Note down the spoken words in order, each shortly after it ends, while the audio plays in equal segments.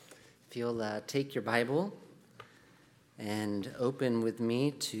If you'll take your Bible and open with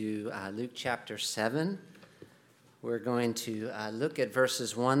me to Luke chapter 7, we're going to look at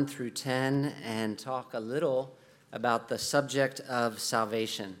verses 1 through 10 and talk a little about the subject of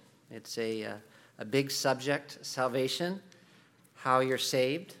salvation. It's a big subject, salvation, how you're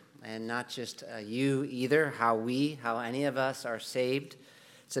saved, and not just you either, how any of us are saved.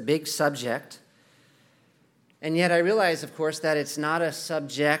 It's a big subject. And yet I realize, of course, that it's not a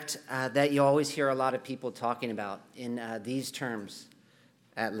subject that you always hear a lot of people talking about in these terms,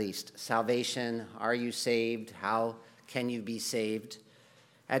 at least. Salvation, are you saved? How can you be saved?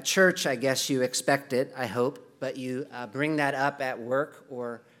 At church, I guess you expect it, I hope, but you bring that up at work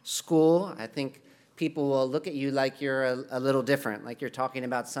or school. I think people will look at you like you're a little different, like you're talking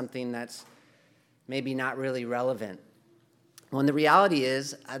about something that's maybe not really relevant. When the reality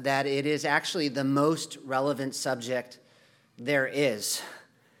is that it is actually the most relevant subject there is,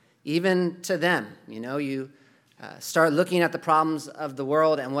 even to them. You know, you start looking at the problems of the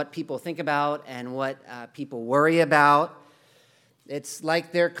world and what people think about and what people worry about. It's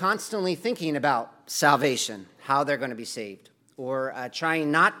like they're constantly thinking about salvation, how they're going to be saved, or trying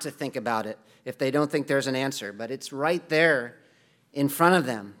not to think about it if they don't think there's an answer. But it's right there in front of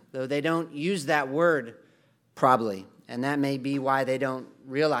them, though they don't use that word probably. And that may be why they don't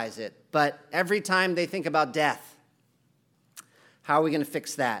realize it. But every time they think about death, how are we going to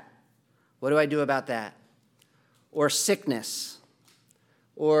fix that? What do I do about that? Or sickness,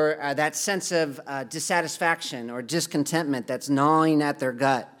 or that sense of dissatisfaction or discontentment that's gnawing at their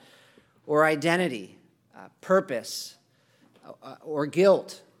gut, or identity, purpose, or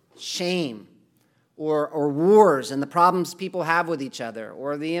guilt, shame, or wars and the problems people have with each other,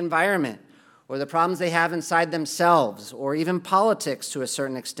 or the environment, or the problems they have inside themselves, or even politics to a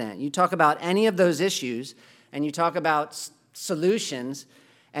certain extent. You talk about any of those issues, and you talk about solutions,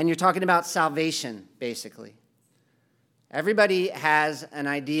 and you're talking about salvation, basically. Everybody has an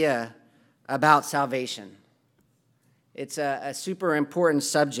idea about salvation. It's a super important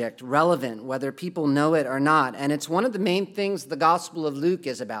subject, relevant, whether people know it or not, and it's one of the main things the Gospel of Luke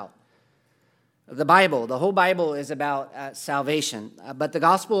is about. The Bible, the whole Bible is about salvation, but the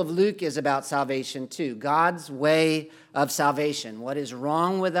Gospel of Luke is about salvation too, God's way of salvation. What is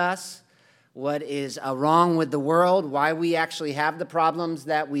wrong with us, what is wrong with the world, why we actually have the problems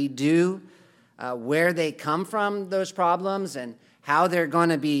that we do, where they come from, those problems, and how they're going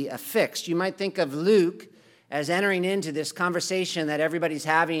to be fixed. You might think of Luke as entering into this conversation that everybody's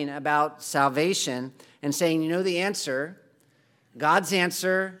having about salvation and saying, you know the answer, God's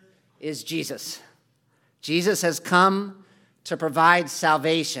answer is Jesus. Jesus has come to provide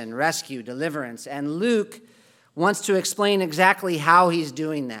salvation, rescue, deliverance, and Luke wants to explain exactly how he's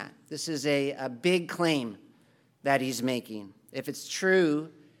doing that. This is a big claim that he's making. If it's true,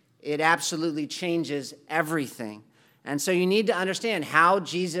 it absolutely changes everything. And so you need to understand how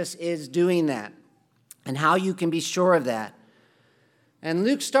Jesus is doing that and how you can be sure of that. And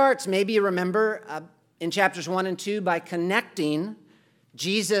Luke starts, maybe you remember, in chapters 1 and 2 by connecting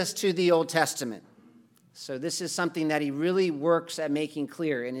Jesus to the Old Testament. So this is something that he really works at making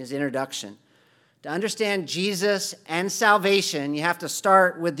clear in his introduction. To understand Jesus and salvation, you have to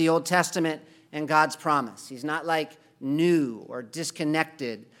start with the Old Testament and God's promise. He's not like new or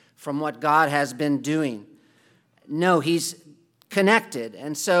disconnected from what God has been doing. No, he's connected.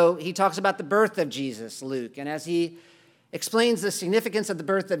 And so he talks about the birth of Jesus, Luke. And as he explains the significance of the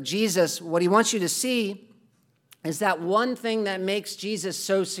birth of Jesus, what he wants you to see is that one thing that makes Jesus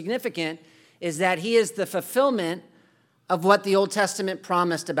so significant is that he is the fulfillment of what the Old Testament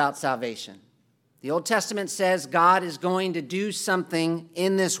promised about salvation. The Old Testament says God is going to do something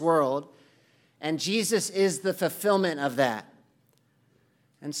in this world, and Jesus is the fulfillment of that.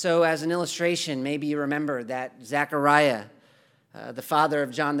 And so as an illustration, maybe you remember that Zechariah, the father of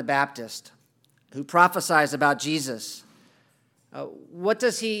John the Baptist, who prophesies about Jesus, what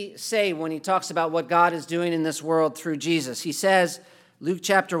does he say when he talks about what God is doing in this world through Jesus? He says, Luke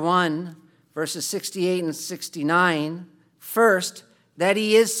chapter 1, verses 68 and 69, first, that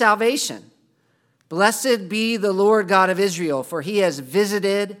he is salvation. Blessed be the Lord God of Israel, for he has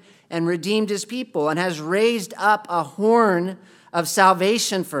visited and redeemed his people and has raised up a horn of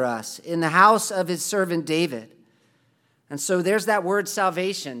salvation for us in the house of his servant David. And so there's that word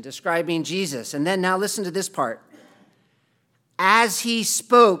salvation describing Jesus. And then now listen to this part. As he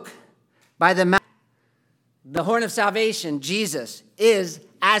spoke by the mouth, the horn of salvation, Jesus, is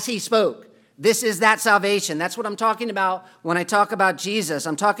as he spoke. This is that salvation. That's what I'm talking about when I talk about Jesus.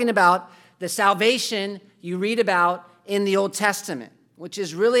 I'm talking about the salvation you read about in the Old Testament, which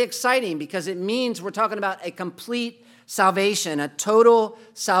is really exciting because it means we're talking about a complete salvation, a total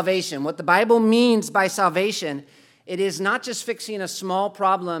salvation. What the Bible means by salvation, it is not just fixing a small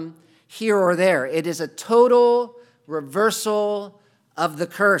problem here or there. It is a total reversal of the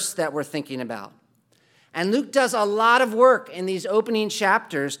curse that we're thinking about. And Luke does a lot of work in these opening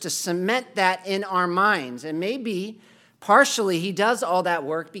chapters to cement that in our minds. And maybe partially he does all that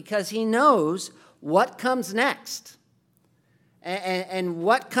work because he knows what comes next. And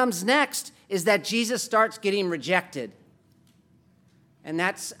what comes next is that Jesus starts getting rejected. And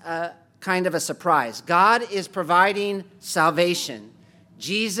that's kind of a surprise. God is providing salvation.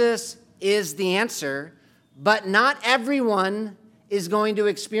 Jesus is the answer, but not everyone is going to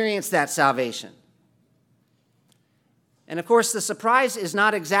experience that salvation. And of course, the surprise is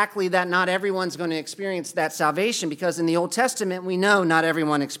not exactly that not everyone's going to experience that salvation, because in the Old Testament, we know not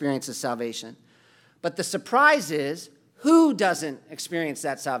everyone experiences salvation. But the surprise is, who doesn't experience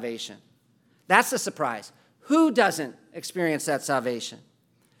that salvation? That's the surprise. Who doesn't experience that salvation?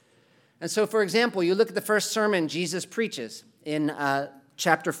 And so, for example, you look at the first sermon Jesus preaches in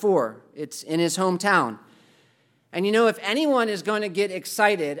chapter 4. It's in his hometown. And you know, if anyone is going to get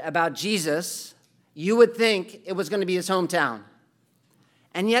excited about Jesus, you would think it was going to be his hometown.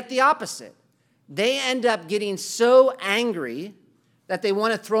 And yet the opposite. They end up getting so angry that they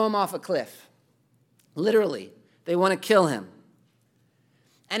want to throw him off a cliff. Literally, they want to kill him.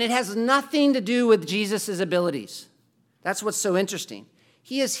 And it has nothing to do with Jesus' abilities. That's what's so interesting.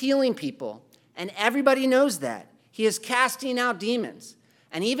 He is healing people, and everybody knows that. He is casting out demons,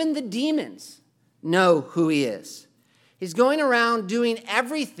 and even the demons know who he is. He's going around doing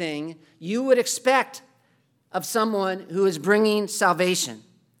everything you would expect of someone who is bringing salvation.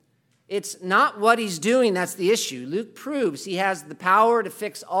 It's not what he's doing that's the issue. Luke proves he has the power to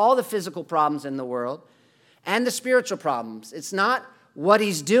fix all the physical problems in the world and the spiritual problems. It's not what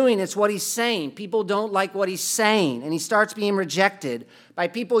he's doing, it's what he's saying. People don't like what he's saying, and he starts being rejected by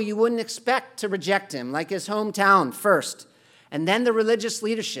people you wouldn't expect to reject him, like his hometown first, and then the religious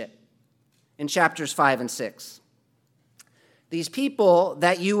leadership in chapters 5 and 6. These people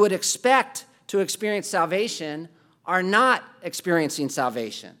that you would expect to experience salvation are not experiencing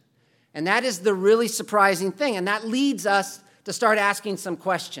salvation. And that is the really surprising thing, and that leads us to start asking some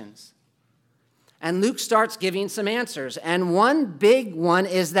questions. And Luke starts giving some answers. And one big one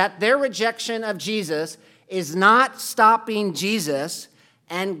is that their rejection of Jesus is not stopping Jesus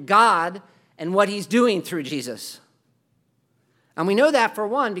and God and what he's doing through Jesus. And we know that, for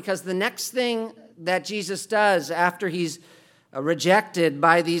one, because the next thing that Jesus does after he's rejected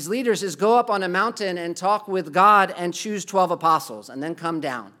by these leaders is go up on a mountain and talk with God and choose 12 apostles and then come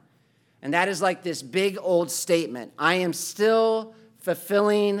down. And that is like this big old statement. I am still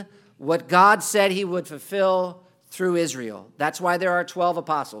fulfilling what God said he would fulfill through Israel. That's why there are 12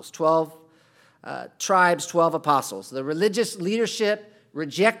 apostles, 12 tribes, 12 apostles. The religious leadership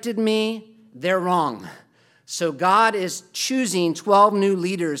rejected me. They're wrong. So God is choosing 12 new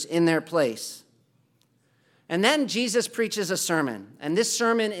leaders in their place. And then Jesus preaches a sermon. And this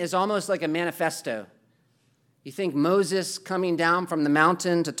sermon is almost like a manifesto. You think Moses coming down from the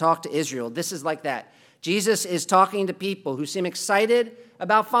mountain to talk to Israel. This is like that. Jesus is talking to people who seem excited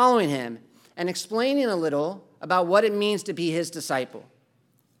about following him and explaining a little about what it means to be his disciple,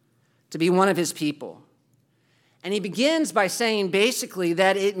 to be one of his people. And he begins by saying basically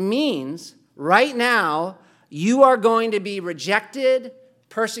that it means right now you are going to be rejected,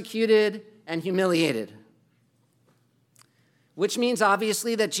 persecuted, and humiliated. Which means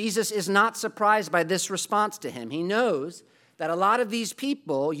obviously that Jesus is not surprised by this response to him. He knows that a lot of these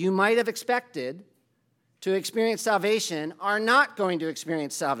people you might have expected to experience salvation are not going to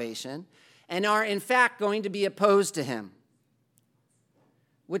experience salvation and are in fact going to be opposed to him.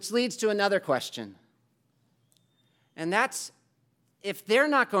 Which leads to another question. And that's, if they're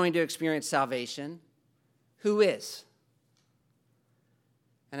not going to experience salvation, who is?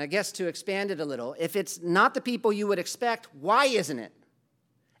 And I guess to expand it a little, if it's not the people you would expect, why isn't it?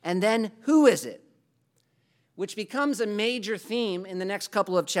 And then who is it? Which becomes a major theme in the next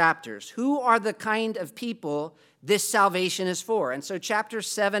couple of chapters. Who are the kind of people this salvation is for? And so chapters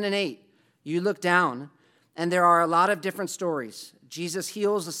 7 and 8, you look down, and there are a lot of different stories. Jesus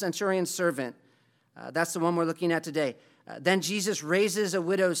heals the centurion's servant. That's the one we're looking at today. Then Jesus raises a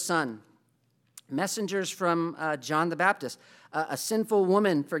widow's son. Messengers from John the Baptist. A sinful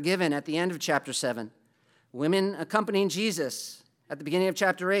woman forgiven at the end of chapter 7. Women accompanying Jesus at the beginning of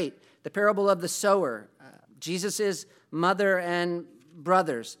chapter 8. The parable of the sower. Jesus' mother and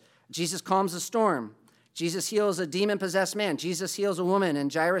brothers. Jesus calms the storm. Jesus heals a demon-possessed man. Jesus heals a woman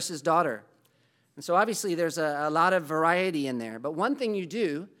and Jairus' daughter. And so obviously there's a lot of variety in there. But one thing you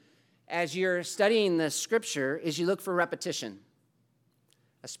do as you're studying the scripture is you look for repetition,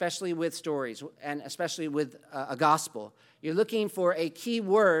 especially with stories and especially with a gospel. You're looking for a key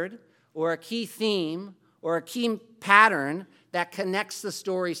word or a key theme or a key pattern that connects the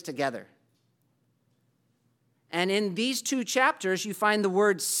stories together. And in these two chapters, you find the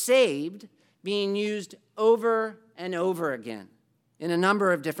word saved being used over and over again in a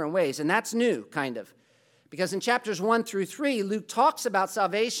number of different ways. And that's new, kind of. Because in chapters 1 through 3, Luke talks about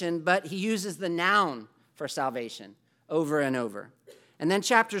salvation, but he uses the noun for salvation over and over. And then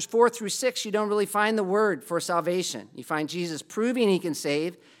chapters 4 through 6, you don't really find the word for salvation. You find Jesus proving he can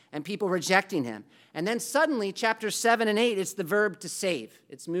save and people rejecting him. And then suddenly, chapters 7 and 8, it's the verb to save.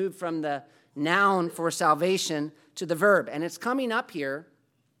 It's moved from the noun for salvation to the verb. And it's coming up here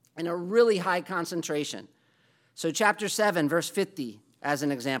in a really high concentration. So chapter 7, verse 50, as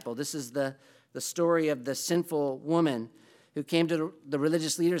an example. This is the story of the sinful woman who came to the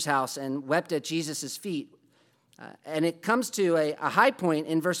religious leader's house and wept at Jesus' feet. And it comes to a high point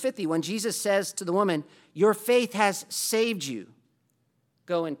in verse 50 when Jesus says to the woman, "Your faith has saved you.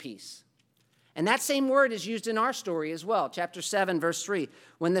 Go in peace." And that same word is used in our story as well. Chapter 7, verse 3.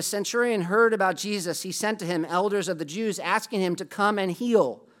 When the centurion heard about Jesus, he sent to him elders of the Jews asking him to come and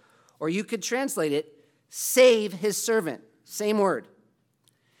heal. Or you could translate it, save his servant. Same word.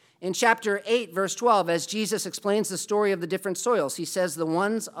 In chapter 8, verse 12, as Jesus explains the story of the different soils, he says, the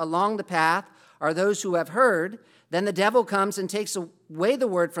ones along the path are those who have heard. Then the devil comes and takes away the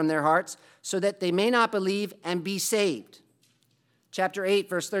word from their hearts so that they may not believe and be saved. Chapter 8,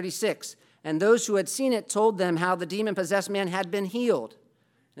 verse 36. And those who had seen it told them how the demon-possessed man had been healed.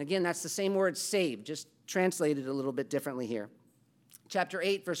 And again, that's the same word, saved, just translated a little bit differently here. Chapter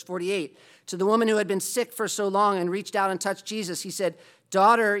 8, verse 48. To the woman who had been sick for so long and reached out and touched Jesus, he said,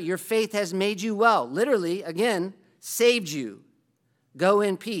 "Daughter, your faith has made you well." Literally, again, saved you. Go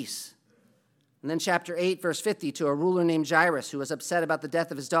in peace. And then chapter 8, verse 50, to a ruler named Jairus who was upset about the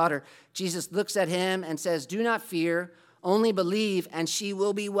death of his daughter, Jesus looks at him and says, "Do not fear, only believe, and she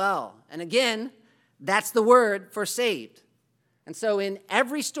will be well." And again, that's the word for saved. And so in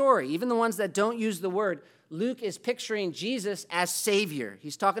every story, even the ones that don't use the word, Luke is picturing Jesus as Savior.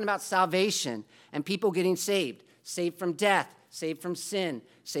 He's talking about salvation and people getting saved. Saved from death, saved from sin,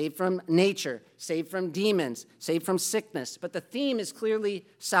 saved from nature, saved from demons, saved from sickness. But the theme is clearly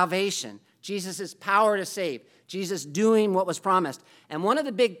salvation. Jesus' power to save. Jesus doing what was promised. And one of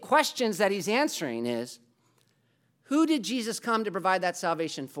the big questions that he's answering is, who did Jesus come to provide that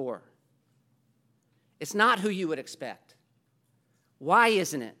salvation for? It's not who you would expect. Why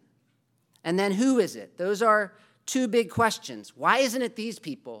isn't it? And then who is it? Those are two big questions. Why isn't it these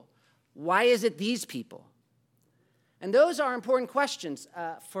people? Why is it these people? And those are important questions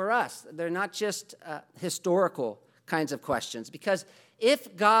for us. They're not just historical kinds of questions. Because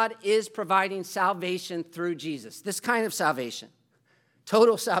if God is providing salvation through Jesus, this kind of salvation,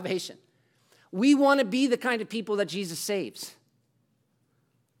 total salvation, we want to be the kind of people that Jesus saves.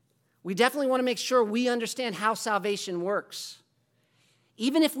 We definitely want to make sure we understand how salvation works.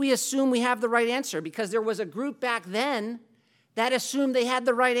 Even if we assume we have the right answer, because there was a group back then that assumed they had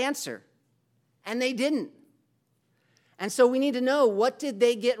the right answer, and they didn't. And so we need to know, what did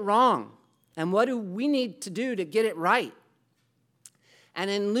they get wrong? And what do we need to do to get it right? And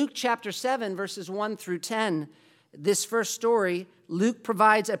in Luke chapter 7, verses 1 through 10, this first story, Luke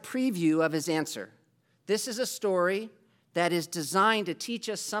provides a preview of his answer. This is a story that is designed to teach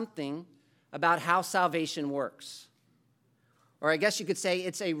us something about how salvation works. Or I guess you could say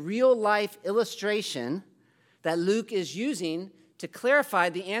it's a real-life illustration that Luke is using to clarify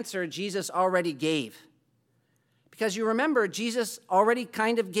the answer Jesus already gave. Because you remember, Jesus already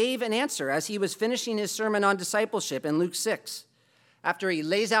kind of gave an answer as he was finishing his sermon on discipleship in Luke 6. After he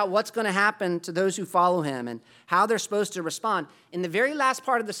lays out what's going to happen to those who follow him and how they're supposed to respond, in the very last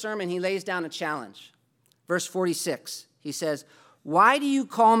part of the sermon, he lays down a challenge. Verse 46, he says, "Why do you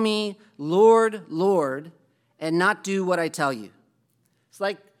call me Lord, Lord, and not do what I tell you?" It's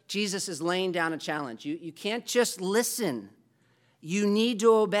like Jesus is laying down a challenge. You can't just listen. You need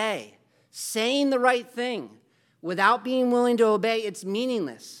to obey. Saying the right thing without being willing to obey, it's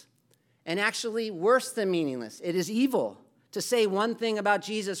meaningless. And actually, worse than meaningless, it is evil to say one thing about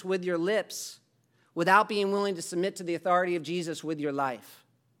Jesus with your lips without being willing to submit to the authority of Jesus with your life.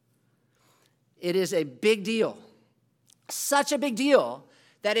 It is a big deal. Such a big deal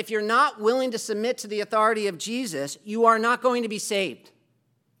that if you're not willing to submit to the authority of Jesus, you are not going to be saved.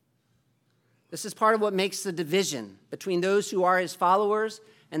 This is part of what makes the division between those who are his followers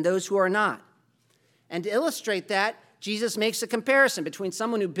and those who are not. And to illustrate that, Jesus makes a comparison between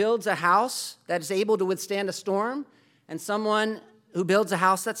someone who builds a house that is able to withstand a storm and someone who builds a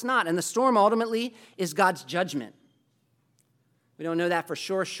house that's not. And the storm ultimately is God's judgment. We don't know that for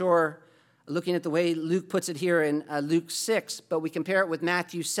sure, looking at the way Luke puts it here in Luke 6, but we compare it with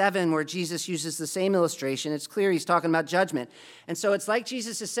Matthew 7, where Jesus uses the same illustration. It's clear he's talking about judgment. And so it's like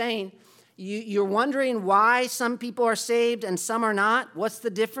Jesus is saying, you're wondering why some people are saved and some are not. What's the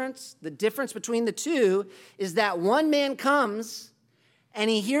difference? The difference between the two is that one man comes and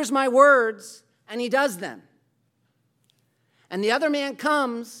he hears my words and he does them. And the other man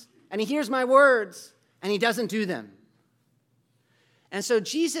comes and he hears my words and he doesn't do them. And so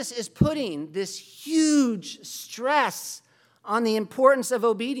Jesus is putting this huge stress on the importance of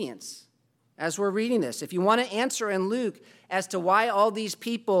obedience as we're reading this. If you want to answer in Luke as to why all these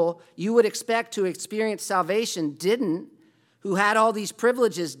people you would expect to experience salvation didn't, who had all these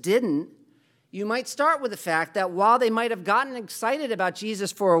privileges didn't, you might start with the fact that while they might have gotten excited about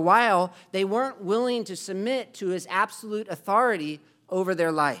Jesus for a while, they weren't willing to submit to his absolute authority over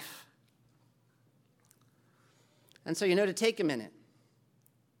their life. And so, to take a minute.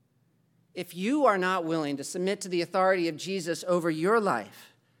 If you are not willing to submit to the authority of Jesus over your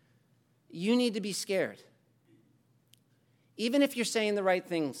life, you need to be scared. Even if you're saying the right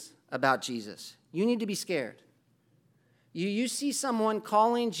things about Jesus, you need to be scared. You see someone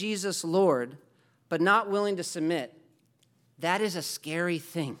calling Jesus Lord, but not willing to submit, that is a scary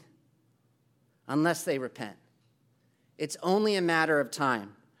thing, unless they repent. It's only a matter of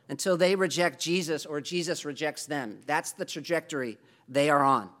time until they reject Jesus or Jesus rejects them. That's the trajectory they are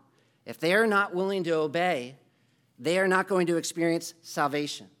on. If they are not willing to obey, they are not going to experience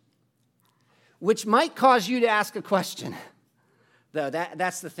salvation. Which might cause you to ask a question, though.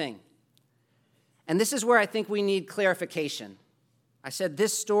 That's the thing. And this is where I think we need clarification. I said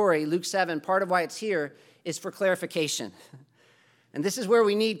this story, Luke 7, part of why it's here is for clarification. And this is where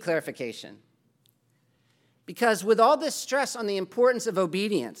we need clarification. Because with all this stress on the importance of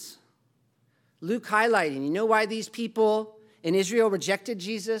obedience, Luke highlighting, why these people in Israel rejected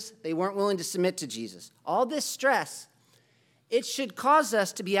Jesus? They weren't willing to submit to Jesus. All this stress, it should cause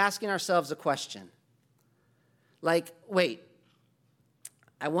us to be asking ourselves a question. Like, wait,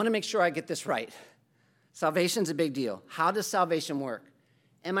 I want to make sure I get this right. Salvation's a big deal. How does salvation work?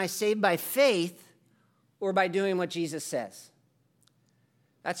 Am I saved by faith or by doing what Jesus says?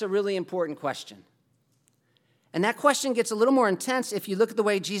 That's a really important question. And that question gets a little more intense if you look at the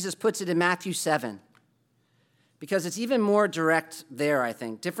way Jesus puts it in Matthew 7. Because it's even more direct there, I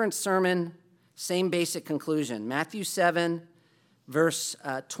think. Different sermon, same basic conclusion. Matthew 7, verse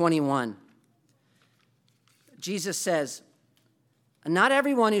 21. Jesus says, "Not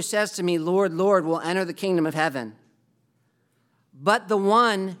everyone who says to me, 'Lord, Lord,' will enter the kingdom of heaven, but the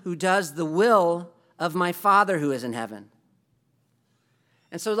one who does the will of my Father who is in heaven."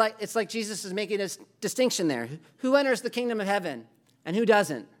 And so it's like Jesus is making a distinction there. Who enters the kingdom of heaven and who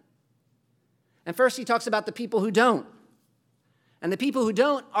doesn't? And first he talks about the people who don't. And the people who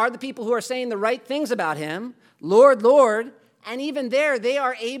don't are the people who are saying the right things about him, Lord, Lord, and even there they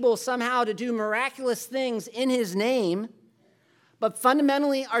are able somehow to do miraculous things in his name, but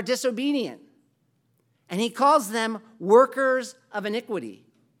fundamentally are disobedient. And he calls them workers of iniquity.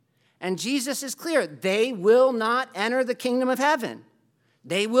 And Jesus is clear, they will not enter the kingdom of heaven.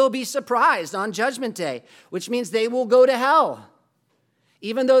 They will be surprised on Judgment Day, which means they will go to hell.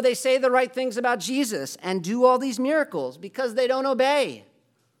 Even though they say the right things about Jesus and do all these miracles because they don't obey.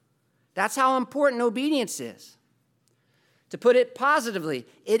 That's how important obedience is. To put it positively,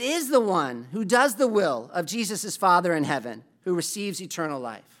 it is the one who does the will of Jesus' Father in heaven who receives eternal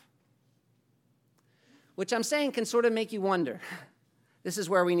life. Which I'm saying can sort of make you wonder. This is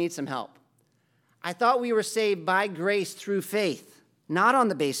where we need some help. I thought we were saved by grace through faith, not on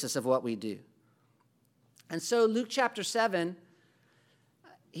the basis of what we do. And so Luke chapter 7,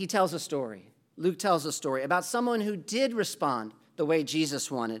 he tells a story. Luke tells a story about someone who did respond the way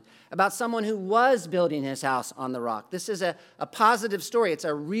Jesus wanted, about someone who was building his house on the rock. This is a positive story. It's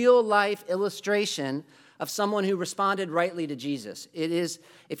a real-life illustration of someone who responded rightly to Jesus. It is,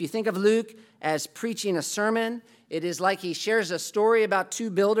 if you think of Luke as preaching a sermon, it is like he shares a story about two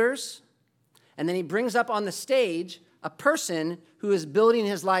builders, and then he brings up on the stage a person who is building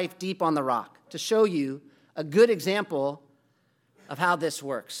his life deep on the rock to show you a good example of how this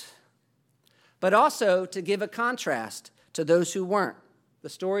works, but also to give a contrast to those who weren't. The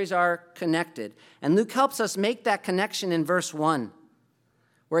stories are connected. And Luke helps us make that connection in verse 1,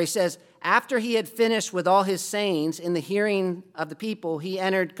 where he says, after he had finished with all his sayings in the hearing of the people, he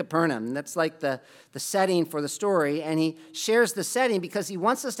entered Capernaum. That's like the setting for the story, and he shares the setting because he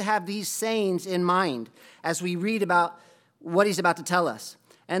wants us to have these sayings in mind as we read about what he's about to tell us.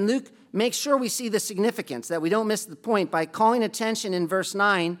 And Luke makes sure we see the significance, that we don't miss the point, by calling attention in verse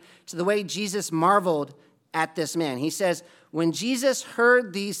 9 to the way Jesus marveled at this man. He says, when Jesus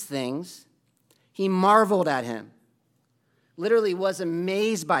heard these things, he marveled at him. Literally was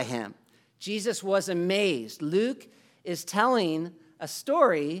amazed by him. Jesus was amazed. Luke is telling a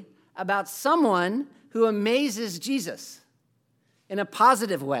story about someone who amazes Jesus in a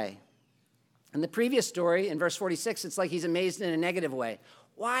positive way. In the previous story, in verse 46, it's like he's amazed in a negative way.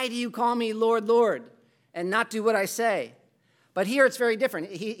 Why do you call me Lord, Lord, and not do what I say? But here it's very different.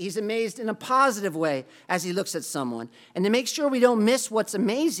 He's amazed in a positive way as he looks at someone. And to make sure we don't miss what's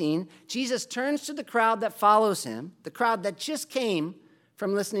amazing, Jesus turns to the crowd that follows him, the crowd that just came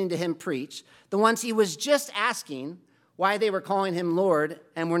from listening to him preach, the ones he was just asking why they were calling him Lord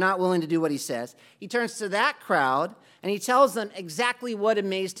and were not willing to do what he says. He turns to that crowd and he tells them exactly what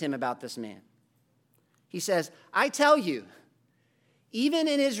amazed him about this man. He says, I tell you, even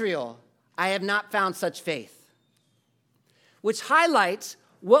in Israel, I have not found such faith. Which highlights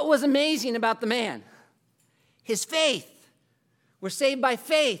what was amazing about the man. His faith. We're saved by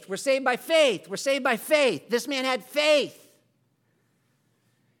faith. We're saved by faith. We're saved by faith. This man had faith.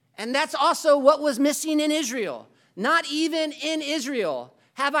 And that's also what was missing in Israel. Not even in Israel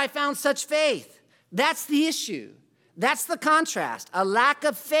have I found such faith. That's the issue. That's the contrast, a lack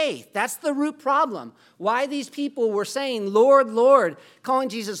of faith. That's the root problem. Why these people were saying, Lord, Lord, calling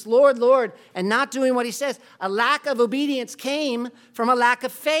Jesus Lord, Lord, and not doing what he says. A lack of obedience came from a lack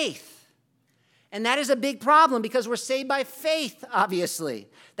of faith. And that is a big problem because we're saved by faith, obviously.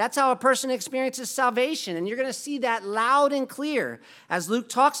 That's how a person experiences salvation. And you're going to see that loud and clear as Luke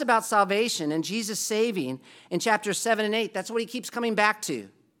talks about salvation and Jesus saving in chapters 7 and 8. That's what he keeps coming back to.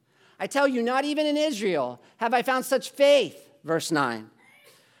 I tell you, not even in Israel have I found such faith, verse 9.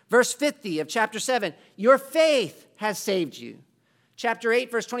 Verse 50 of chapter 7, your faith has saved you. Chapter 8,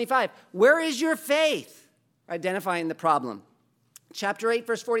 verse 25, where is your faith? Identifying the problem. Chapter 8,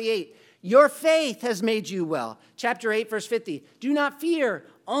 verse 48, your faith has made you well. Chapter 8, verse 50, do not fear,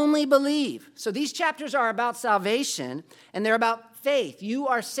 only believe. So these chapters are about salvation, and they're about faith. You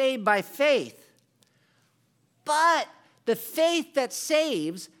are saved by faith. But the faith that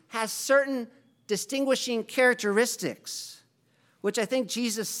saves has certain distinguishing characteristics, which I think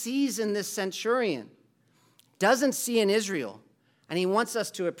Jesus sees in this centurion, doesn't see in Israel, and he wants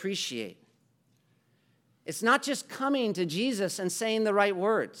us to appreciate. It's not just coming to Jesus and saying the right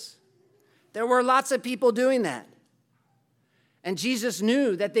words. There were lots of people doing that. And Jesus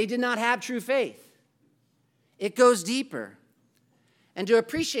knew that they did not have true faith. It goes deeper. And to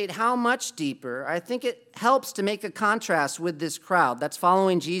appreciate how much deeper, I think it helps to make a contrast with this crowd that's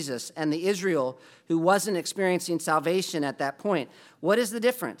following Jesus and the Israel who wasn't experiencing salvation at that point. What is the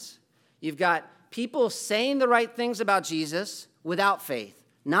difference? You've got people saying the right things about Jesus without faith.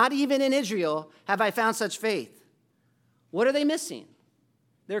 Not even in Israel have I found such faith. What are they missing?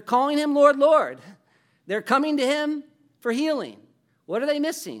 They're calling him Lord, Lord. They're coming to him for healing. What are they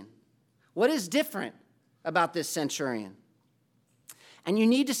missing? What is different about this centurion? And you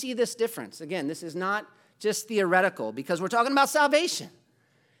need to see this difference. Again, this is not just theoretical because we're talking about salvation,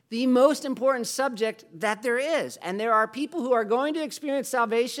 the most important subject that there is. And there are people who are going to experience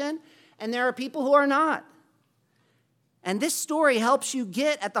salvation, and there are people who are not. And this story helps you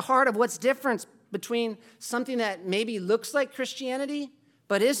get at the heart of what's different between something that maybe looks like Christianity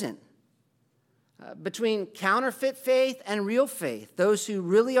but isn't. Between counterfeit faith and real faith, those who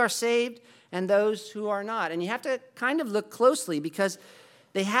really are saved and those who are not. And you have to kind of look closely because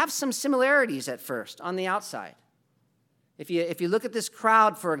they have some similarities at first on the outside. If you look at this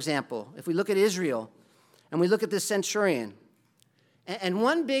crowd, for example, if we look at Israel and we look at this centurion, and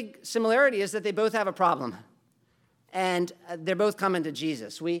one big similarity is that they both have a problem. And they're both coming to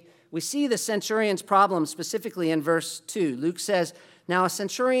Jesus. We see the centurion's problem specifically in verse 2. Luke says, now a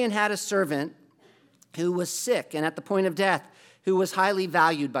centurion had a servant who was sick and at the point of death, who was highly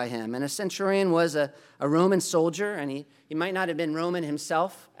valued by him. And a centurion was a Roman soldier, and he might not have been Roman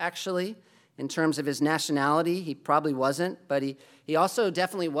himself, actually, in terms of his nationality. He probably wasn't, but he also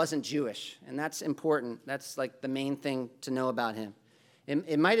definitely wasn't Jewish, and that's important. That's like the main thing to know about him.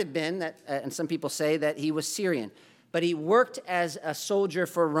 It might have been that, and some people say that he was Syrian, but he worked as a soldier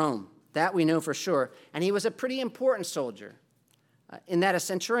for Rome. That we know for sure. And he was a pretty important soldier. In that a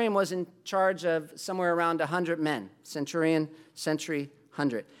centurion was in charge of somewhere around 100 men. Centurion, century,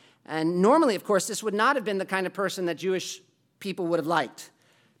 100. And normally, of course, this would not have been the kind of person that Jewish people would have liked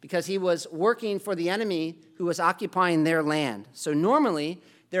because he was working for the enemy who was occupying their land. So normally,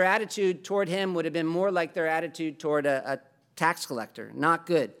 their attitude toward him would have been more like their attitude toward a tax collector. Not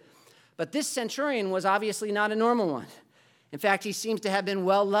good. But this centurion was obviously not a normal one. In fact, he seems to have been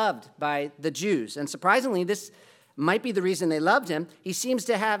well loved by the Jews. And surprisingly, this might be the reason they loved him. He seems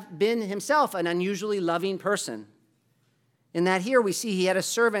to have been himself an unusually loving person. In that here we see he had a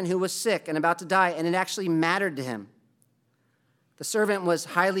servant who was sick and about to die, and it actually mattered to him. The servant was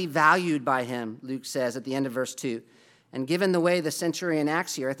highly valued by him, Luke says at the end of verse 2. And given the way the centurion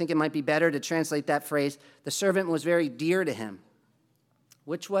acts here, I think it might be better to translate that phrase, the servant was very dear to him,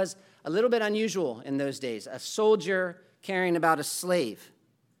 which was a little bit unusual in those days, a soldier caring about a slave,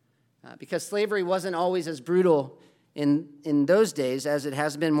 because slavery wasn't always as brutal in those days as it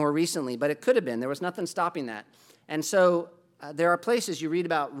has been more recently, but it could have been. There was nothing stopping that. And so there are places you read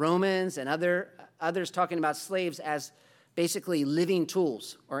about Romans and others talking about slaves as basically living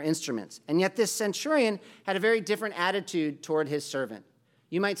tools or instruments. And yet this centurion had a very different attitude toward his servant.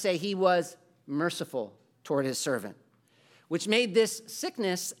 You might say he was merciful toward his servant, which made this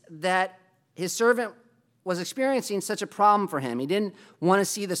sickness that his servant was experiencing such a problem for him. He didn't want to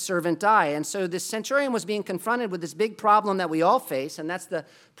see the servant die. And so this centurion was being confronted with this big problem that we all face, and that's the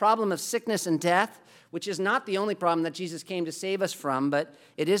problem of sickness and death, which is not the only problem that Jesus came to save us from, but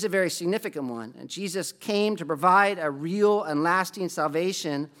it is a very significant one. And Jesus came to provide a real and lasting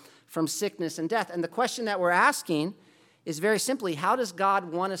salvation from sickness and death. And the question that we're asking is very simply, how does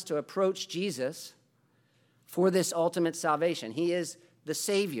God want us to approach Jesus for this ultimate salvation? He is the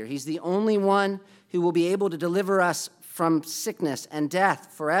Savior. He's the only one who will be able to deliver us from sickness and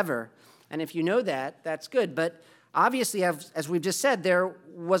death forever. And if you know that, that's good. But obviously, as we've just said, there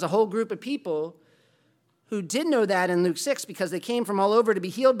was a whole group of people who did know that in Luke 6 because they came from all over to be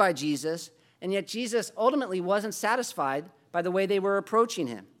healed by Jesus, and yet Jesus ultimately wasn't satisfied by the way they were approaching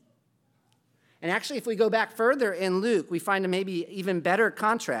him. And actually, if we go back further in Luke, we find a maybe even better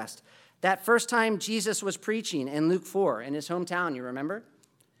contrast. That first time Jesus was preaching in Luke 4 in his hometown, you remember?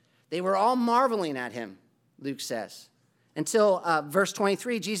 They were all marveling at him, Luke says. Until verse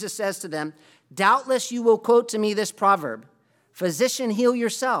 23, Jesus says to them, "Doubtless you will quote to me this proverb, 'Physician, heal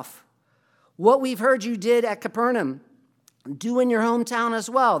yourself. What we've heard you did at Capernaum, do in your hometown as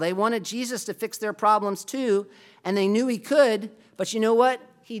well.'" They wanted Jesus to fix their problems too, and they knew he could, but you know what?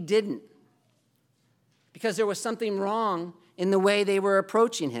 He didn't. Because there was something wrong in the way they were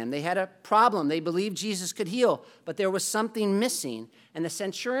approaching him. They had a problem. They believed Jesus could heal, but there was something missing. And the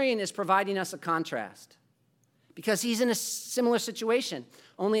centurion is providing us a contrast because he's in a similar situation,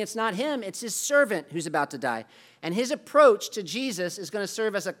 only it's not him, it's his servant who's about to die. And his approach to Jesus is going to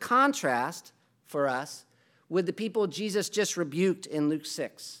serve as a contrast for us with the people Jesus just rebuked in Luke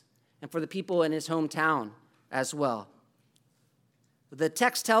 6 and for the people in his hometown as well. The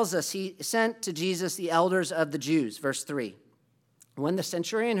text tells us he sent to Jesus the elders of the Jews, verse 3. When the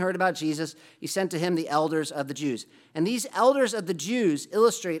centurion heard about Jesus, he sent to him the elders of the Jews. And these elders of the Jews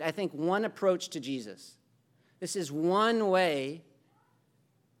illustrate, I think, one approach to Jesus. This is one way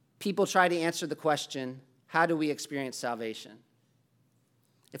people try to answer the question, how do we experience salvation?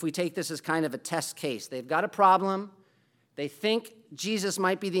 If we take this as kind of a test case, they've got a problem, they think Jesus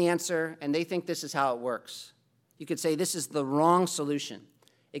might be the answer, and they think this is how it works. You could say this is the wrong solution.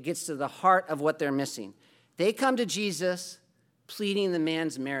 It gets to the heart of what they're missing. They come to Jesus pleading the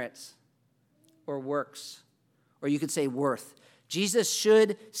man's merits or works, or you could say worth. Jesus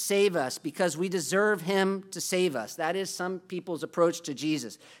should save us because we deserve him to save us. That is some people's approach to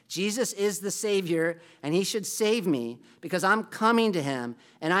Jesus. Jesus is the Savior, and he should save me because I'm coming to him,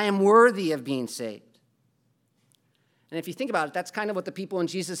 and I am worthy of being saved. And if you think about it, that's kind of what the people in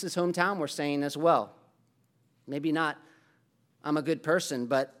Jesus' hometown were saying as well. Maybe not, I'm a good person,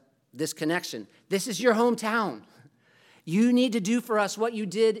 but this connection. This is your hometown. You need to do for us what you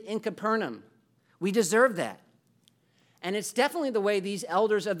did in Capernaum. We deserve that. And it's definitely the way these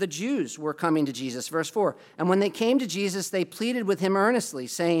elders of the Jews were coming to Jesus. Verse 4, and when they came to Jesus, they pleaded with him earnestly,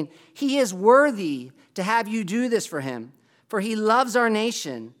 saying, "He is worthy to have you do this for him, for he loves our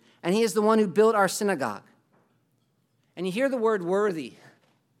nation, and he is the one who built our synagogue." And you hear the word worthy,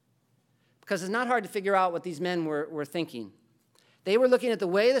 because it's not hard to figure out what these men were thinking. They were looking at the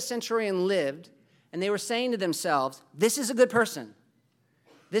way the centurion lived, and they were saying to themselves, this is a good person.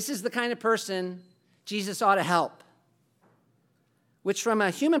 This is the kind of person Jesus ought to help. Which from a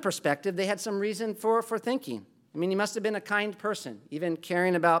human perspective, they had some reason for thinking. I mean, he must have been a kind person, even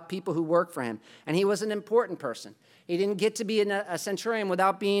caring about people who work for him. And he was an important person. He didn't get to be a centurion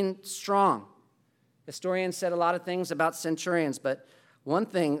without being strong. Historians said a lot of things about centurions, but one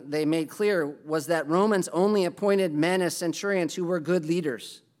thing they made clear was that Romans only appointed men as centurions who were good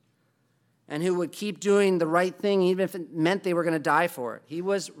leaders and who would keep doing the right thing even if it meant they were going to die for it. He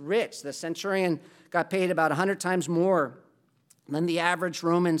was rich. The centurion got paid about 100 times more than the average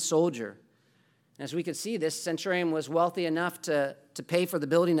Roman soldier. As we could see, this centurion was wealthy enough to pay for the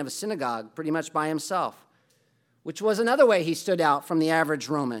building of a synagogue pretty much by himself, which was another way he stood out from the average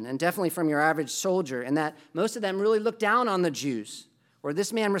Roman and definitely from your average soldier, in that most of them really looked down on the Jews, where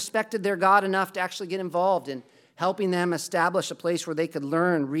this man respected their God enough to actually get involved in helping them establish a place where they could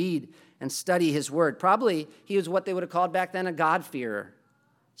learn, read, and study his word. Probably he was what they would have called back then a God-fearer,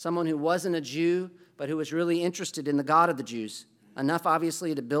 someone who wasn't a Jew, but who was really interested in the God of the Jews, enough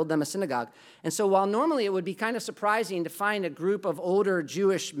obviously to build them a synagogue. And so while normally it would be kind of surprising to find a group of older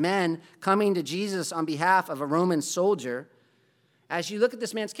Jewish men coming to Jesus on behalf of a Roman soldier, as you look at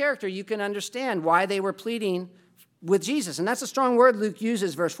this man's character, you can understand why they were pleading with Jesus. And that's a strong word Luke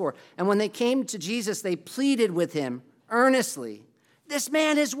uses, verse 4. And when they came to Jesus, they pleaded with him earnestly, "This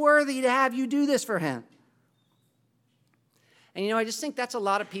man is worthy to have you do this for him." And I just think that's a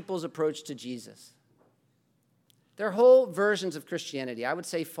lot of people's approach to Jesus. Their whole versions of Christianity, I would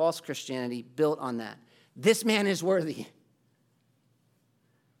say false Christianity, built on that. This man is worthy.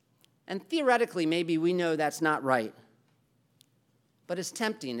 And theoretically, maybe we know that's not right. But it's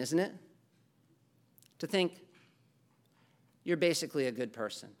tempting, isn't it? To think you're basically a good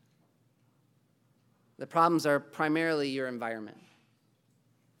person. The problems are primarily your environment.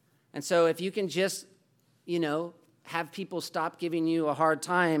 And so if you can just, have people stop giving you a hard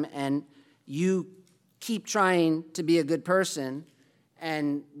time and you keep trying to be a good person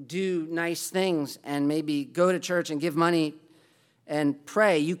and do nice things and maybe go to church and give money and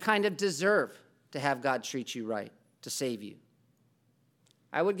pray, you kind of deserve to have God treat you right, to save you.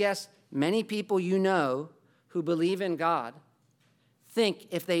 I would guess many people who believe in God think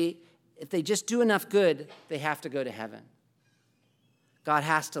if they just do enough good, they have to go to heaven. God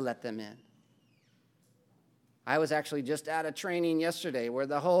has to let them in. I was actually just at a training yesterday where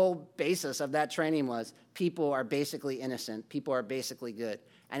the whole basis of that training was people are basically innocent, people are basically good.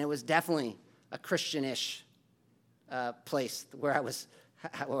 And it was definitely a Christian-ish place where I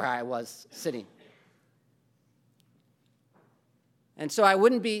was sitting. And so I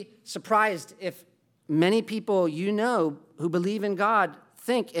wouldn't be surprised if many people who believe in God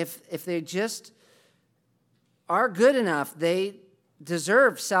think if they just are good enough, they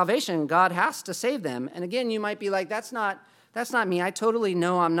deserve salvation. God has to save them. And again, you might be like, that's not me. I totally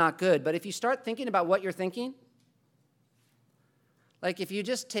know I'm not good. But if you start thinking about what you're thinking, like if you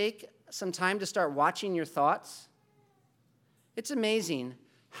just take some time to start watching your thoughts, it's amazing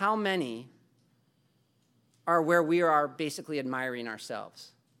how many are where we are basically admiring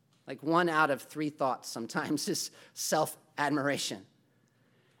ourselves. Like 1 out of 3 thoughts sometimes is self-admiration.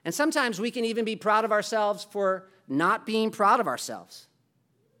 And sometimes we can even be proud of ourselves for not being proud of ourselves.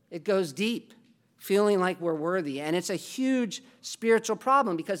 It goes deep, feeling like we're worthy. And it's a huge spiritual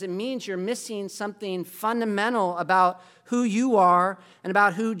problem because it means you're missing something fundamental about who you are and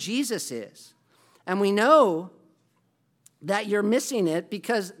about who Jesus is. And we know that you're missing it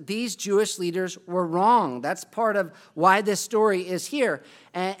because these Jewish leaders were wrong. That's part of why this story is here.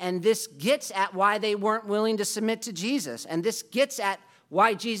 And this gets at why they weren't willing to submit to Jesus. And this gets at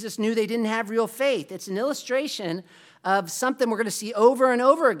why Jesus knew they didn't have real faith. It's an illustration of something we're going to see over and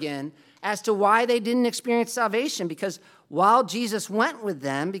over again as to why they didn't experience salvation. Because while Jesus went with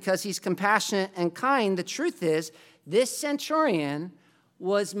them, because he's compassionate and kind, the truth is this centurion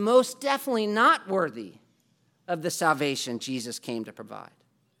was most definitely not worthy of the salvation Jesus came to provide.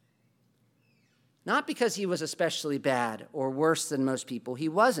 Not because he was especially bad or worse than most people. He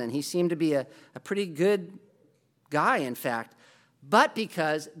wasn't. He seemed to be a pretty good guy, in fact. But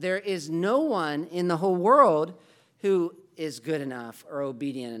because there is no one in the whole world who is good enough or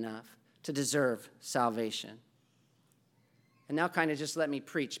obedient enough to deserve salvation. And now kind of just let me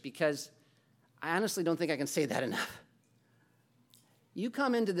preach, because I honestly don't think I can say that enough. You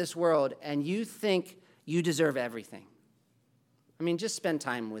come into this world and you think you deserve everything. I mean, just spend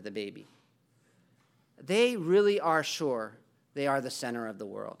time with a baby. They really are sure they are the center of the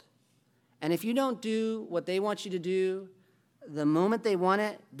world. And if you don't do what they want you to do, the moment they want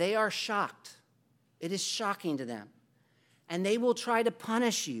it, they are shocked. It is shocking to them. And they will try to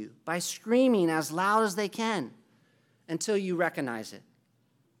punish you by screaming as loud as they can until you recognize it.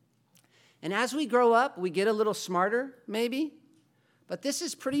 And as we grow up, we get a little smarter, maybe. But this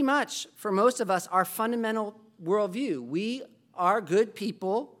is pretty much, for most of us, our fundamental worldview. We are good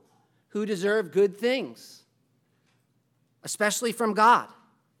people who deserve good things, especially from God.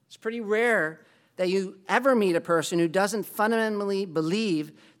 It's pretty rare that you ever meet a person who doesn't fundamentally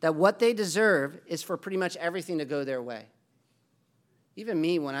believe that what they deserve is for pretty much everything to go their way. Even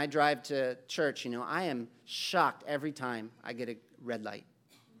me, when I drive to church, I am shocked every time I get a red light.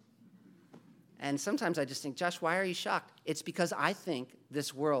 And sometimes I just think, Josh, why are you shocked? It's because I think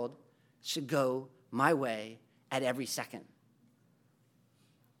this world should go my way at every second.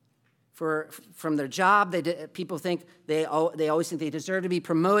 From their job, people think they always think they deserve to be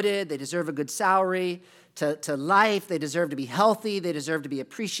promoted, they deserve a good salary. To life, they deserve to be healthy, they deserve to be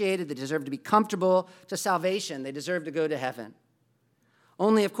appreciated, they deserve to be comfortable. To salvation, they deserve to go to heaven.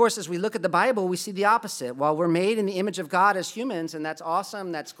 Only, of course, as we look at the Bible, we see the opposite. While we're made in the image of God as humans, and that's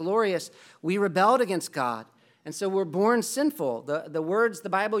awesome, that's glorious, we rebelled against God. And so we're born sinful. The words the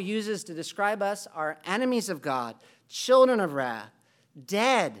Bible uses to describe us are enemies of God, children of wrath,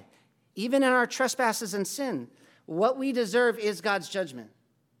 dead, even in our trespasses and sin. What we deserve is God's judgment.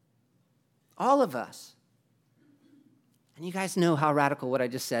 All of us. And you guys know how radical what I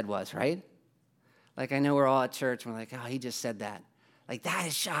just said was, right? Like, I know we're all at church, and we're like, oh, he just said that. Like, that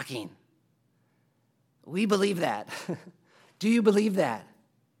is shocking. We believe that. Do you believe that?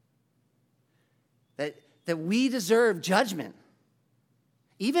 That we deserve judgment.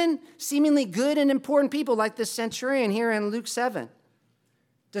 Even seemingly good and important people like this centurion here in Luke 7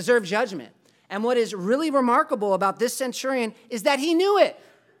 deserve judgment. And what is really remarkable about this centurion is that he knew it.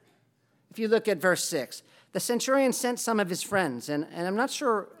 If you look at verse 6, the centurion sent some of his friends, and I'm not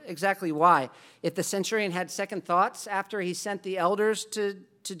sure exactly why. If the centurion had second thoughts after he sent the elders to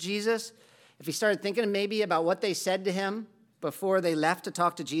Jesus, if he started thinking maybe about what they said to him before they left to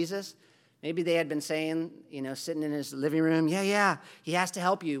talk to Jesus, maybe they had been saying, sitting in his living room, yeah, he has to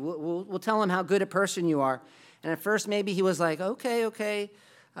help you. We'll tell him how good a person you are. And at first, maybe he was like, okay.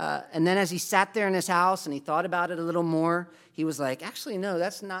 And then as he sat there in his house and he thought about it a little more, he was like, actually, no,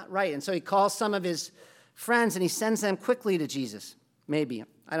 that's not right. And so he calls some of his friends and he sends them quickly to Jesus. Maybe.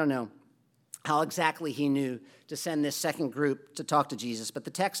 I don't know how exactly he knew to send this second group to talk to Jesus. But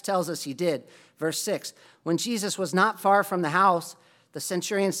the text tells us he did. Verse 6, when Jesus was not far from the house, the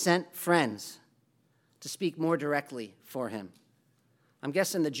centurion sent friends to speak more directly for him. I'm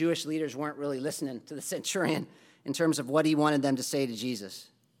guessing the Jewish leaders weren't really listening to the centurion in terms of what he wanted them to say to Jesus.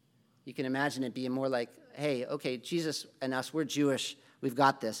 You can imagine it being more like, hey, okay, Jesus and us, we're Jewish, we've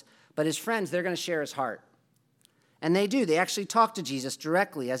got this. But his friends, they're going to share his heart. And they do. They actually talk to Jesus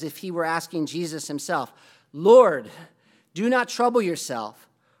directly as if he were asking Jesus himself, Lord, do not trouble yourself,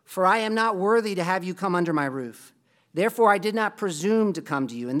 for I am not worthy to have you come under my roof. Therefore, I did not presume to come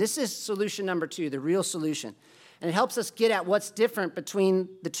to you. And this is solution number 2, the real solution. And it helps us get at what's different between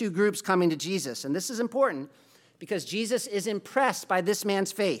the two groups coming to Jesus. And this is important because Jesus is impressed by this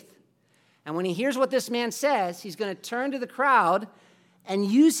man's faith. And when he hears what this man says, he's going to turn to the crowd and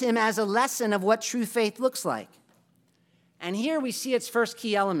use him as a lesson of what true faith looks like. And here we see its first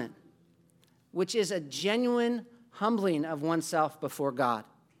key element, which is a genuine humbling of oneself before God.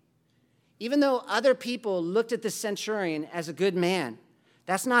 Even though other people looked at the centurion as a good man,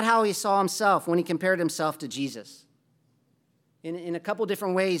 that's not how he saw himself when he compared himself to Jesus. In a couple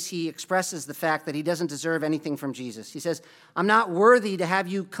different ways, he expresses the fact that he doesn't deserve anything from Jesus. He says, I'm not worthy to have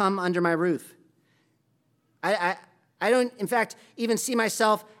you come under my roof. I don't, in fact, even see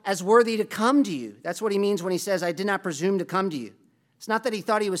myself as worthy to come to you. That's what he means when he says, I did not presume to come to you. It's not that he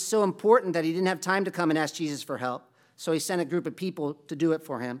thought he was so important that he didn't have time to come and ask Jesus for help, so he sent a group of people to do it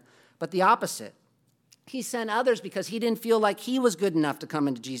for him, but the opposite. He sent others because he didn't feel like he was good enough to come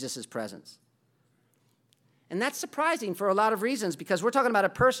into Jesus' presence. And that's surprising for a lot of reasons, because we're talking about a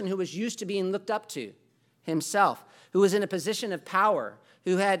person who was used to being looked up to himself, who was in a position of power,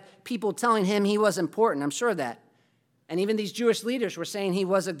 who had people telling him he was important. I'm sure of that. And even these Jewish leaders were saying he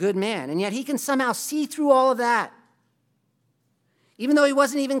was a good man. And yet he can somehow see through all of that. Even though he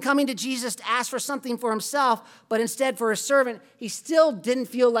wasn't even coming to Jesus to ask for something for himself, but instead for a servant, he still didn't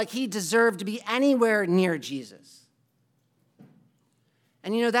feel like he deserved to be anywhere near Jesus.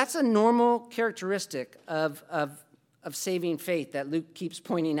 And that's a normal characteristic of saving faith that Luke keeps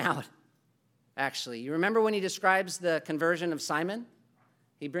pointing out, actually. You remember when he describes the conversion of Simon?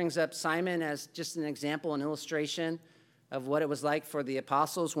 He brings up Simon as just an example, an illustration of what it was like for the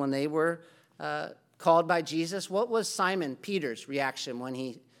apostles when they were called by Jesus. What was Simon Peter's reaction when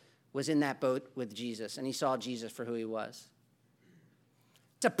he was in that boat with Jesus and he saw Jesus for who he was?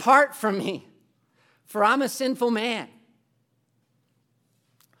 Depart from me, for I'm a sinful man.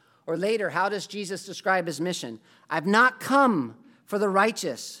 Or later, how does Jesus describe his mission? I've not come for the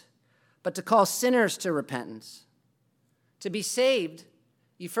righteous, but to call sinners to repentance. To be saved,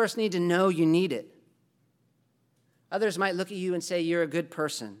 you first need to know you need it. Others might look at you and say you're a good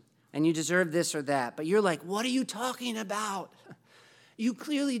person and you deserve this or that, but you're like, what are you talking about? You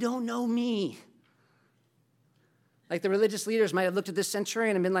clearly don't know me. Like the religious leaders might have looked at this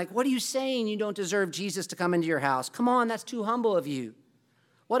centurion and been like, what are you saying? You don't deserve Jesus to come into your house. Come on, that's too humble of you.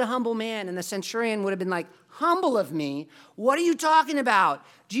 What a humble man. And the centurion would have been like, humble of me. What are you talking about?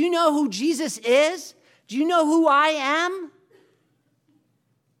 Do you know who Jesus is? Do you know who I am?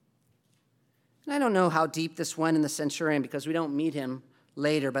 And I don't know how deep this went in the centurion because we don't meet him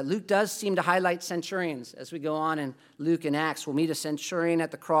later, but Luke does seem to highlight centurions as we go on in Luke and Acts. We'll meet a centurion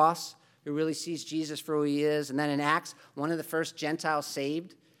at the cross who really sees Jesus for who he is. And then in Acts, one of the first Gentiles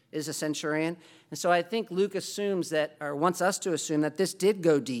saved is a centurion. And so I think Luke assumes that, or wants us to assume that this did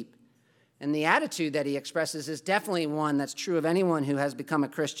go deep. And the attitude that he expresses is definitely one that's true of anyone who has become a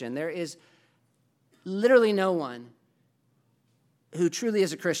Christian. There is literally no one who truly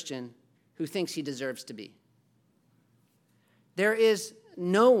is a Christian who thinks he deserves to be. There is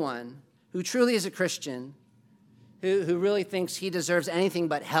no one who truly is a Christian who really thinks he deserves anything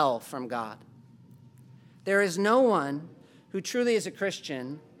but hell from God. There is no one who truly is a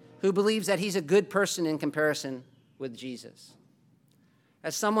Christian who believes that he's a good person in comparison with Jesus.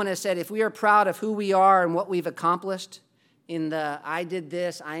 As someone has said, if we are proud of who we are and what we've accomplished in the I did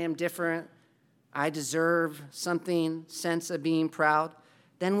this, I am different, I deserve something sense of being proud,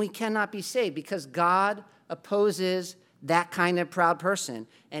 then we cannot be saved because God opposes that kind of proud person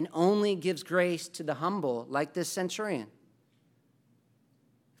and only gives grace to the humble like this centurion.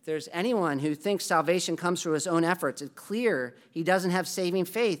 If there's anyone who thinks salvation comes through his own efforts, it's clear he doesn't have saving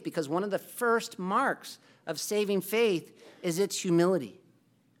faith because one of the first marks of saving faith is its humility.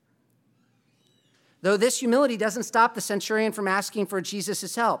 Though this humility doesn't stop the centurion from asking for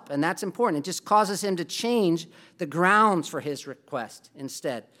Jesus' help, and that's important. It just causes him to change the grounds for his request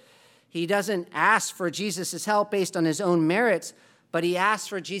instead. He doesn't ask for Jesus' help based on his own merits, but he asks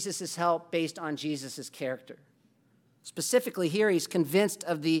for Jesus' help based on Jesus' character. Specifically here, he's convinced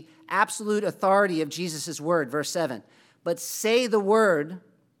of the absolute authority of Jesus' word, verse 7. But say the word,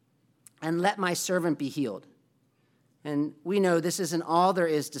 and let my servant be healed. And we know this isn't all there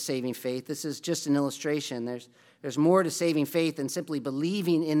is to saving faith. This is just an illustration. There's more to saving faith than simply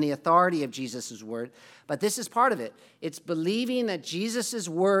believing in the authority of Jesus' word. But this is part of it. It's believing that Jesus'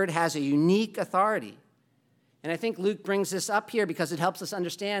 word has a unique authority. And I think Luke brings this up here because it helps us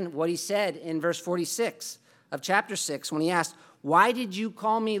understand what he said in verse 46 of chapter 6 when he asked, why did you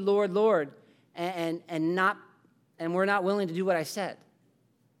call me Lord, Lord, and we're not willing to do what I said?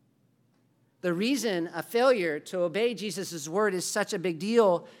 The reason a failure to obey Jesus' word is such a big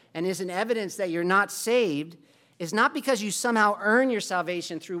deal and is an evidence that you're not saved is not because you somehow earn your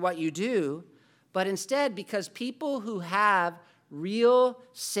salvation through what you do, but instead because people who have real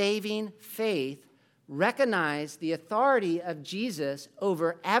saving faith recognize the authority of Jesus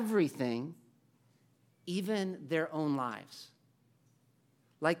over everything, even their own lives.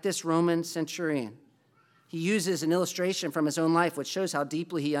 Like this Roman centurion. He uses an illustration from his own life, which shows how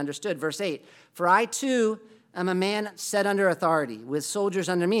deeply he understood. Verse 8, for I too am a man set under authority, with soldiers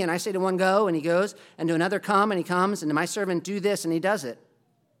under me. And I say to one, go, and he goes, and to another, come, and he comes, and to my servant, do this, and he does it.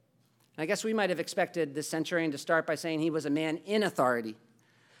 And I guess we might have expected the centurion to start by saying he was a man in authority.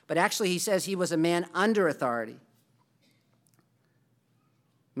 But actually, he says he was a man under authority.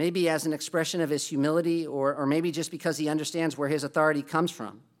 Maybe as an expression of his humility, or maybe just because he understands where his authority comes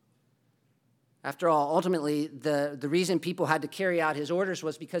from. After all, ultimately, the reason people had to carry out his orders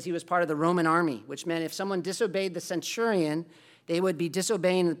was because he was part of the Roman army, which meant if someone disobeyed the centurion, they would be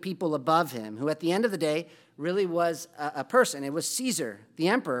disobeying the people above him, who at the end of the day really was a person. It was Caesar, the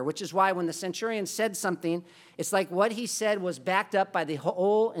emperor, which is why when the centurion said something, it's like what he said was backed up by the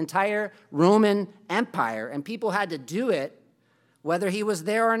whole entire Roman Empire, and people had to do it whether he was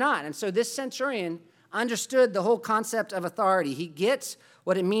there or not. And so this centurion understood the whole concept of authority. He gets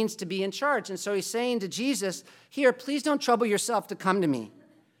what it means to be in charge. And so he's saying to Jesus, here, please don't trouble yourself to come to me,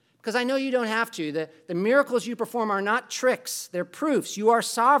 because I know you don't have to. The miracles you perform are not tricks. They're proofs. You are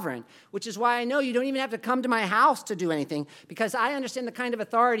sovereign, which is why I know you don't even have to come to my house to do anything, because I understand the kind of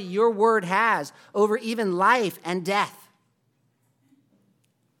authority your word has over even life and death,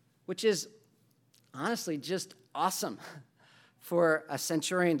 which is honestly just awesome for a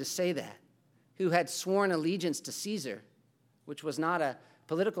centurion to say that, who had sworn allegiance to Caesar, which was not a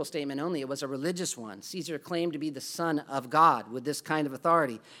political statement only, it was a religious one. Caesar claimed to be the son of God with this kind of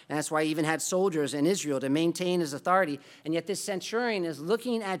authority. And that's why he even had soldiers in Israel to maintain his authority. And yet this centurion is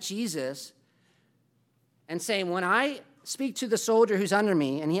looking at Jesus and saying, when I speak to the soldier who's under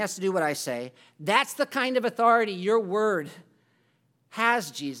me and he has to do what I say, that's the kind of authority your word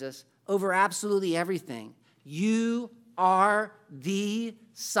has, Jesus, over absolutely everything. You are the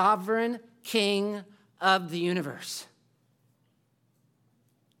sovereign King of the universe.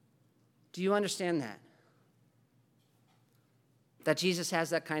 Do you understand that? That Jesus has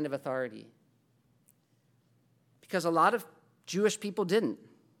that kind of authority? Because a lot of Jewish people didn't.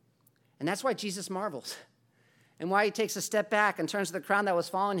 And that's why Jesus marvels. and why he takes a step back and turns to the crowd that was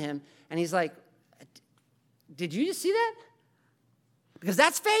following him, and he's like, did you just see that? Because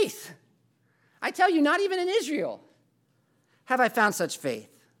that's faith. I tell you, not even in Israel have I found such faith.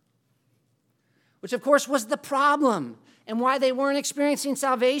 Which, of course, was the problem and why they weren't experiencing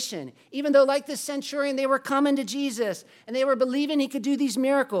salvation. Even though, like this centurion, they were coming to Jesus and they were believing he could do these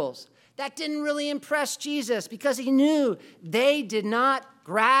miracles. That didn't really impress Jesus because he knew they did not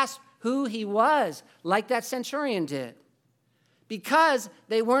grasp who he was like that centurion did. Because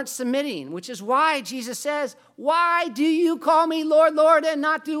they weren't submitting, which is why Jesus says, why do you call me Lord, Lord, and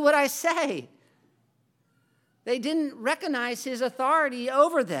not do what I say? They didn't recognize his authority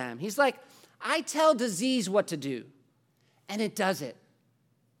over them. He's like, I tell disease what to do, and it does it.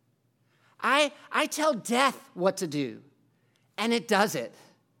 I tell death what to do, and it does it.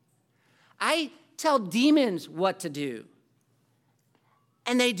 I tell demons what to do,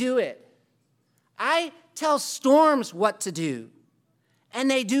 and they do it. I tell storms what to do,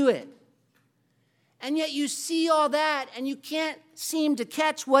 and they do it. And yet you see all that, and you can't seem to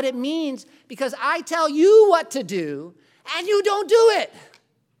catch what it means because I tell you what to do, and you don't do it.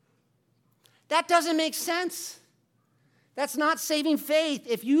 That doesn't make sense. That's not saving faith.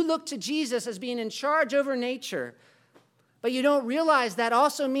 If you look to Jesus as being in charge over nature, but you don't realize that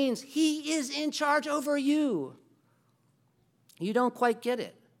also means he is in charge over you, you don't quite get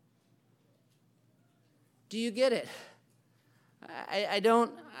it. Do you get it? I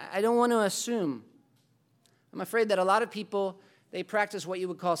don't want to assume. I'm afraid that a lot of people, they practice what you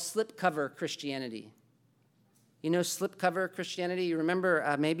would call slipcover Christianity. You know slipcover Christianity? You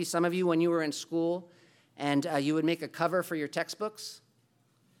remember maybe some of you when you were in school and you would make a cover for your textbooks?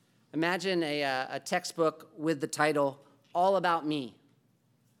 Imagine a textbook with the title, All About Me.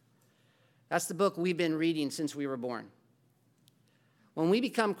 That's the book we've been reading since we were born. When we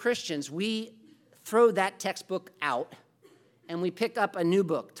become Christians, we throw that textbook out and we pick up a new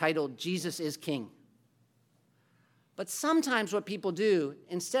book titled Jesus is King. But sometimes what people do,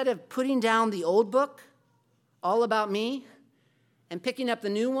 instead of putting down the old book, All About Me, and picking up the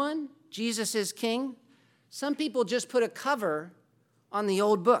new one, Jesus is King, some people just put a cover on the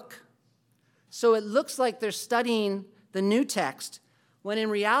old book. So it looks like they're studying the new text, when in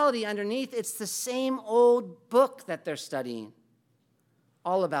reality, underneath, it's the same old book that they're studying,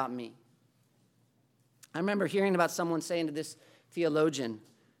 All About Me. I remember hearing about someone saying to this theologian,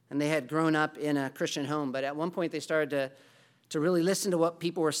 and they had grown up in a Christian home, but at one point they started to really listen to what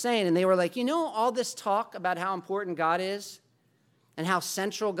people were saying, and they were like, you know, all this talk about how important God is, and how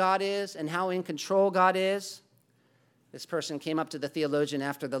central God is, and how in control God is. This person came up to the theologian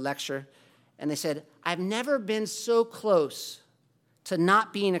after the lecture, and they said, I've never been so close to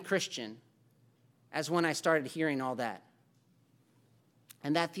not being a Christian as when I started hearing all that.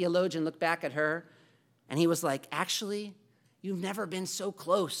 And that theologian looked back at her, and he was like, actually, you've never been so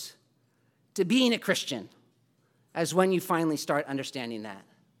close to being a Christian as when you finally start understanding that.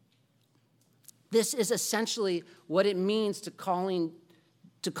 This is essentially what it means to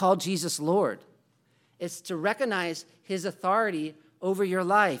call Jesus Lord. It's to recognize his authority over your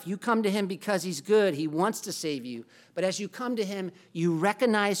life. You come to him because he's good. He wants to save you. But as you come to him, you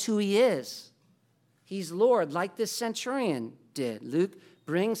recognize who he is. He's Lord, like this centurion did. Luke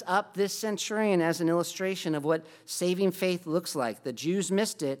brings up this centurion as an illustration of what saving faith looks like. The Jews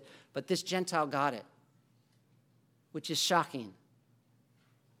missed it, but this Gentile got it, which is shocking.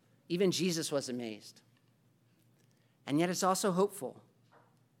 Even Jesus was amazed. And yet it's also hopeful,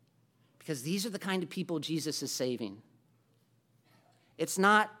 because these are the kind of people Jesus is saving. It's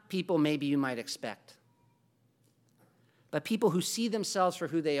not people maybe you might expect, but people who see themselves for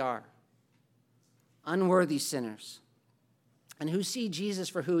who they are, unworthy sinners, and who see Jesus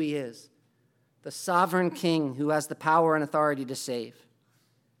for who he is, the sovereign king who has the power and authority to save.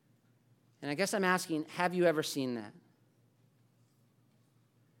 And I guess I'm asking, have you ever seen that?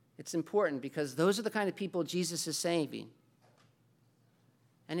 It's important because those are the kind of people Jesus is saving.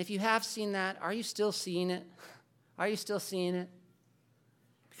 And if you have seen that, are you still seeing it? Are you still seeing it?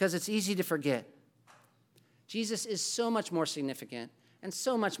 Because it's easy to forget. Jesus is so much more significant and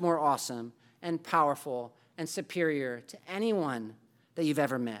so much more awesome and powerful and superior to anyone that you've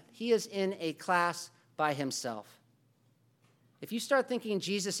ever met. He is in a class by himself. If you start thinking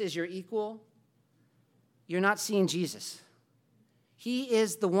Jesus is your equal, you're not seeing Jesus. He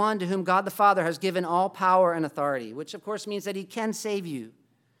is the one to whom God the Father has given all power and authority, which of course means that he can save you.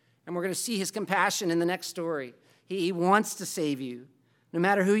 And we're going to see his compassion in the next story. He wants to save you. No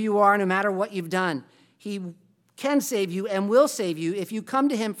matter who you are, no matter what you've done, he can save you and will save you if you come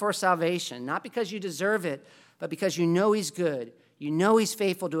to him for salvation, not because you deserve it, but because you know he's good. You know he's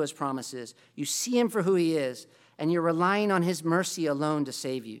faithful to his promises. You see him for who he is, and you're relying on his mercy alone to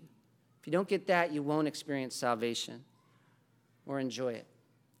save you. If you don't get that, you won't experience salvation or enjoy it.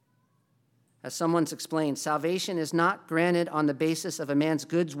 As someone's explained, salvation is not granted on the basis of a man's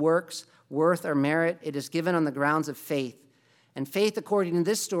good works, worth, or merit. It is given on the grounds of faith. And faith, according to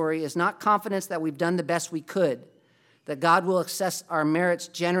this story, is not confidence that we've done the best we could, that God will assess our merits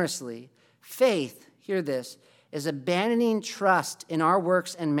generously. Faith, hear this, is abandoning trust in our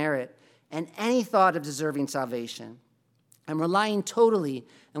works and merit and any thought of deserving salvation, and relying totally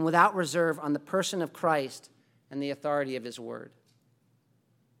and without reserve on the person of Christ and the authority of his word.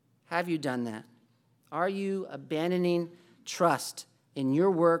 Have you done that? Are you abandoning trust in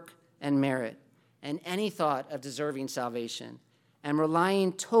your work and merit and any thought of deserving salvation, and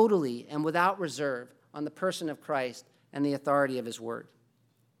relying totally and without reserve on the person of Christ and the authority of his word?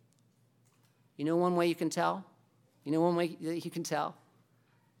 You know one way you can tell? You know one way that you can tell?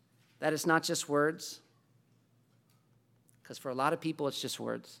 That it's not just words? Because for a lot of people, it's just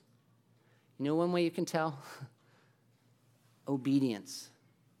words. You know one way you can tell? Obedience.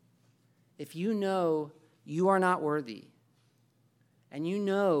 If you know you are not worthy, and you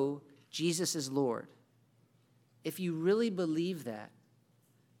know Jesus is Lord, if you really believe that,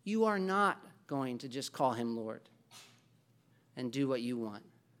 you are not going to just call him Lord and do what you want.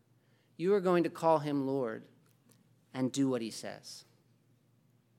 You are going to call him Lord and do what he says.